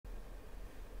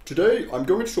Today, I'm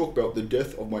going to talk about the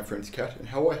death of my friend's cat and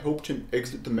how I helped him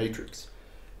exit the Matrix.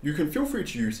 You can feel free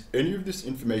to use any of this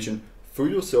information for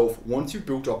yourself once you've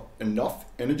built up enough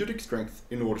energetic strength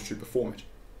in order to perform it.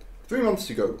 3 months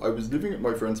ago, I was living at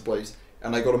my friend's place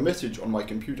and I got a message on my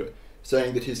computer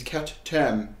saying that his cat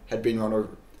Tam had been run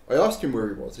over. I asked him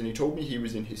where he was and he told me he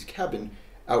was in his cabin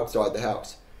outside the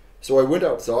house. So I went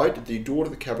outside, the door to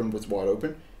the cabin was wide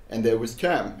open, and there was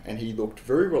Tam, and he looked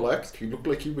very relaxed. He looked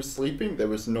like he was sleeping. There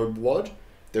was no blood.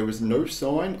 There was no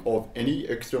sign of any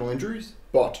external injuries,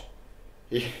 but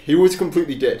he was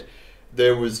completely dead.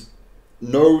 There was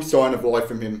no sign of life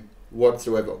from him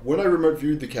whatsoever. When I remote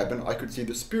viewed the cabin, I could see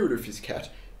the spirit of his cat,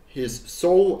 his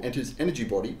soul and his energy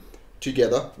body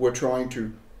together were trying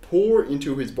to pour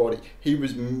into his body. He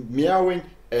was meowing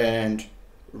and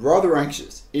rather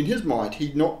anxious. In his mind,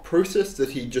 he'd not processed that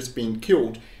he'd just been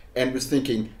killed and was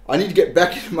thinking, I need to get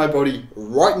back into my body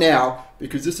right now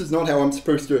because this is not how I'm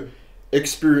supposed to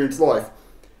experience life.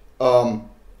 I'll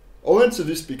answer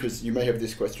this because you may have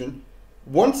this question.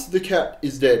 Once the cat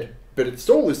is dead, but its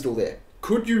soul is still there,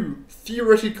 could you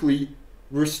theoretically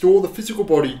restore the physical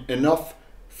body enough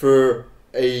for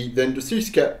a then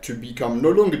deceased cat to become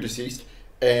no longer deceased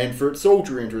and for its soul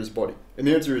to re-enter his body? And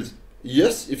the answer is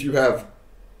yes, if you have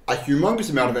a humongous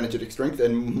amount of energetic strength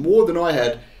and more than I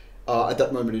had at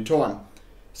that moment in time.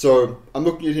 So I'm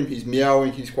looking at him, he's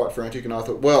meowing, he's quite frantic, and I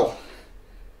thought, well,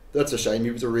 that's a shame,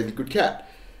 he was a really good cat.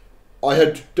 I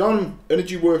had done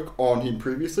energy work on him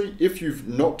previously. If you've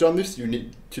not done this, you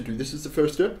need to do this as the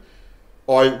first step.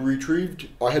 I had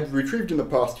retrieved in the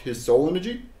past his soul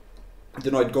energy,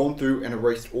 then I'd gone through and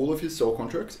erased all of his soul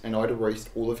contracts, and I'd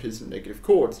erased all of his negative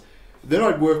chords. Then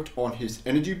I'd worked on his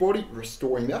energy body,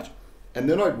 restoring that, and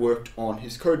then I'd worked on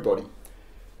his code body.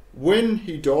 When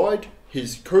he died,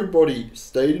 his code body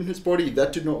stayed in his body.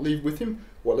 That did not leave with him.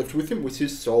 What left with him was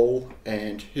his soul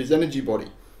and his energy body.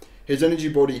 His energy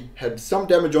body had some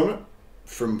damage on it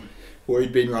from where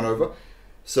he'd been run over.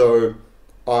 So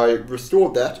I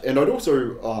restored that, and I'd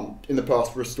also, in the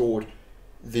past, restored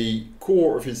the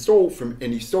core of his soul from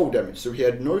any soul damage. So he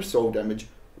had no soul damage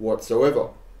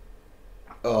whatsoever.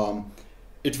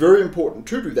 It's very important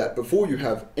to do that before you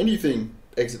have anything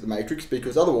exit the Matrix,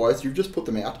 because otherwise you've just put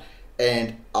them out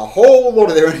and a whole lot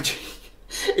of their energy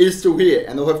is still here,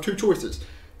 and they'll have two choices.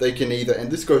 They can either,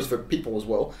 and this goes for people as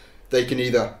well, they can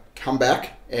either come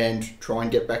back and try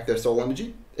and get back their soul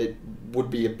energy. It would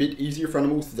be a bit easier for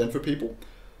animals than for people,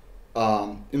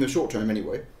 in the short term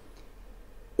anyway.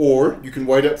 Or you can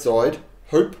wait outside,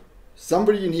 hope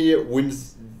somebody in here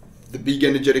wins the big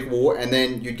energetic war, and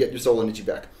then you'd get your soul energy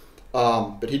back.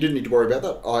 But he didn't need to worry about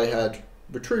that. I had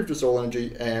retrieved his soul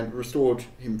energy and restored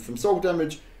him from soul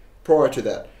damage prior to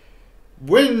that.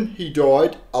 When he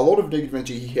died, a lot of negative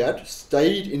energy he had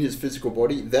stayed in his physical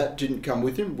body. That didn't come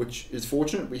with him, which is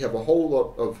fortunate. We have a whole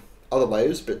lot of other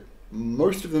layers, but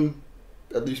most of them,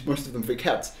 at least most of them for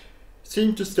cats,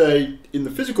 seem to stay in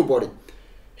the physical body.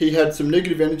 He had some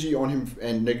negative energy on him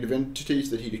and negative entities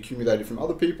that he'd accumulated from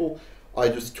other people. I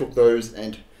just took those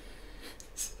and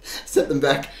sent them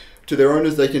back to their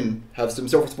owners. They can have some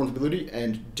self-responsibility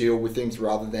and deal with things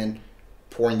rather than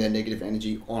pouring their negative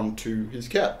energy onto his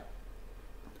cat.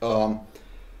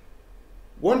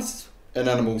 Once an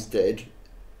animal's dead,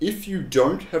 if you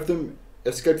don't have them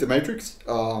escape the Matrix,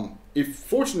 if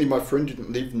fortunately my friend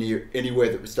didn't live near anywhere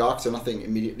that was dark, so nothing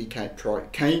immediately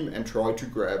came and tried to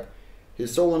grab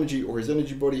his soul energy or his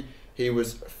energy body, he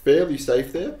was fairly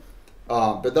safe there.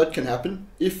 But that can happen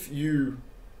if you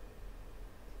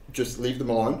just leave them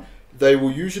alone. They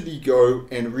will usually go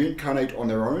and reincarnate on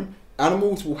their own.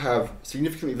 Animals will have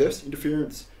significantly less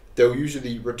interference. They'll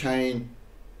usually retain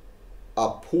a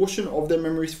portion of their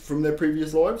memories from their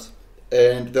previous lives,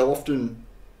 and they'll often,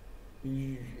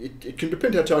 it can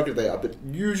depend how targeted they are, but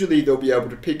usually they'll be able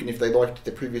to pick, and if they liked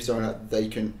the previous owner, they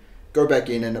can go back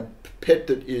in, and a pet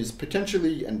that is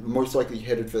potentially and most likely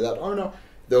headed for that owner,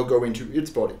 they'll go into its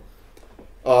body.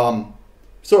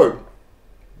 So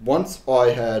once I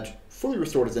had fully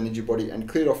restored his energy body and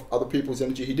cleared off other people's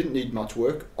energy, he didn't need much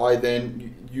work. I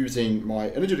then, using my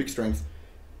energetic strength,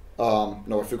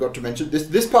 no, I forgot to mention,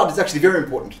 this part is actually very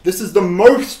important. This is the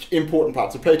most important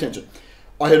part, so pay attention.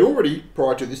 I had already,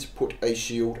 prior to this, put a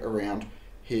shield around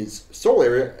his soul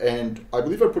area, and I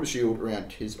believe I put a shield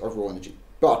around his overall energy.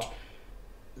 But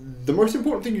the most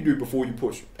important thing you do before you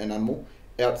put an animal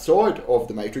outside of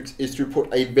the Matrix is to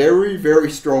put a very,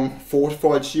 very strong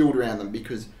fortified shield around them,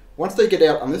 because once they get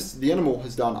out, unless the animal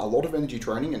has done a lot of energy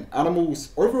training, and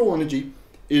animals' overall energy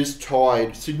is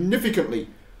tied significantly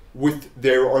with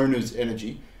their owner's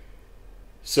energy.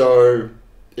 So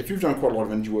if you've done quite a lot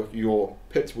of energy work, your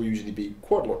pets will usually be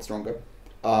quite a lot stronger.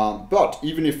 But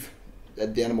even if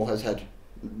the animal has had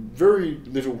very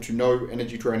little to no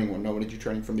energy training or no energy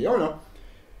training from the owner,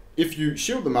 if you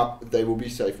shield them up, they will be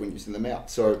safe when using them out.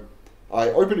 So I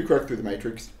opened a crack through the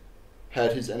matrix,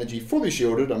 had his energy fully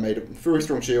shielded. I made a very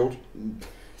strong shield,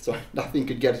 so nothing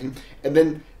could get him, and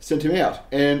then sent him out.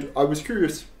 And I was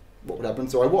curious what would happen,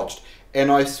 so I watched. And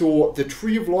I saw the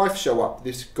Tree of Life show up,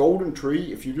 this golden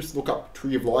tree. If you just look up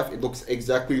Tree of Life, it looks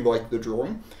exactly like the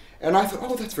drawing. And I thought,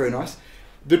 oh, that's very nice.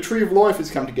 The Tree of Life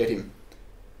has come to get him.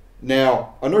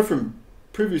 Now, I know from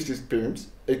previous experience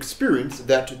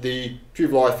that the Tree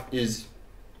of Life is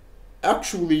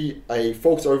actually a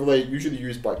false overlay usually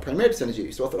used by Praying Mantis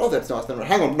energy. So I thought, oh, that's nice. Then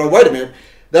hang on, no, wait a minute.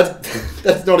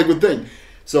 That's not a good thing.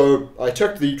 So I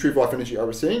checked the Tree of Life energy I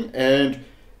was seeing, and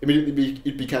immediately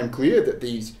it became clear that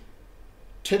these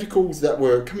tentacles that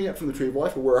were coming out from the Tree of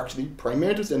Life were actually Praying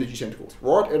Mantis energy tentacles.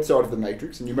 Right outside of the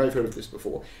Matrix, and you may have heard of this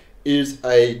before, is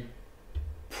a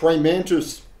Praying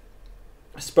Mantis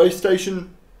space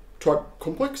station type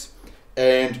complex,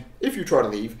 and if you try to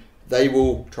leave, they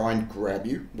will try and grab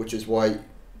you, which is why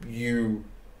you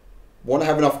want to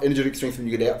have enough energetic strength when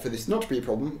you get out for this not to be a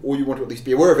problem, or you want to at least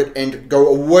be aware of it and go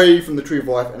away from the Tree of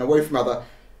Life and away from other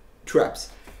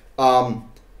traps.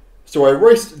 So I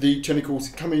erased the tentacles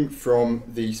coming from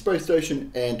the space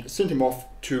station and sent him off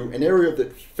to an area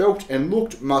that felt and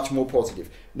looked much more positive.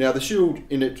 Now the shield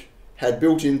in it had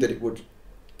built in that it would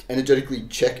energetically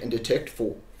check and detect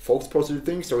for false positive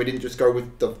things, so we didn't just go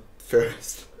with the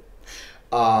first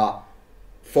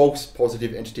false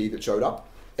positive entity that showed up,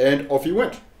 and off he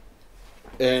went.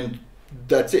 And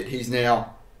that's it. He's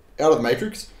now out of the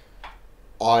Matrix.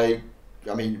 I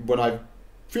mean, when I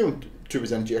feel to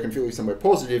his energy, I can feel he's somewhere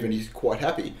positive and he's quite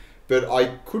happy, but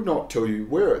I could not tell you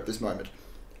where at this moment.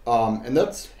 And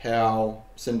that's how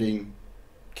sending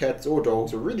cats or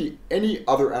dogs or really any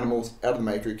other animals out of the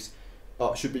Matrix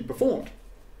should be performed.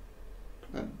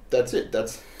 And that's it.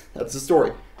 That's the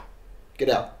story. Get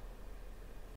out.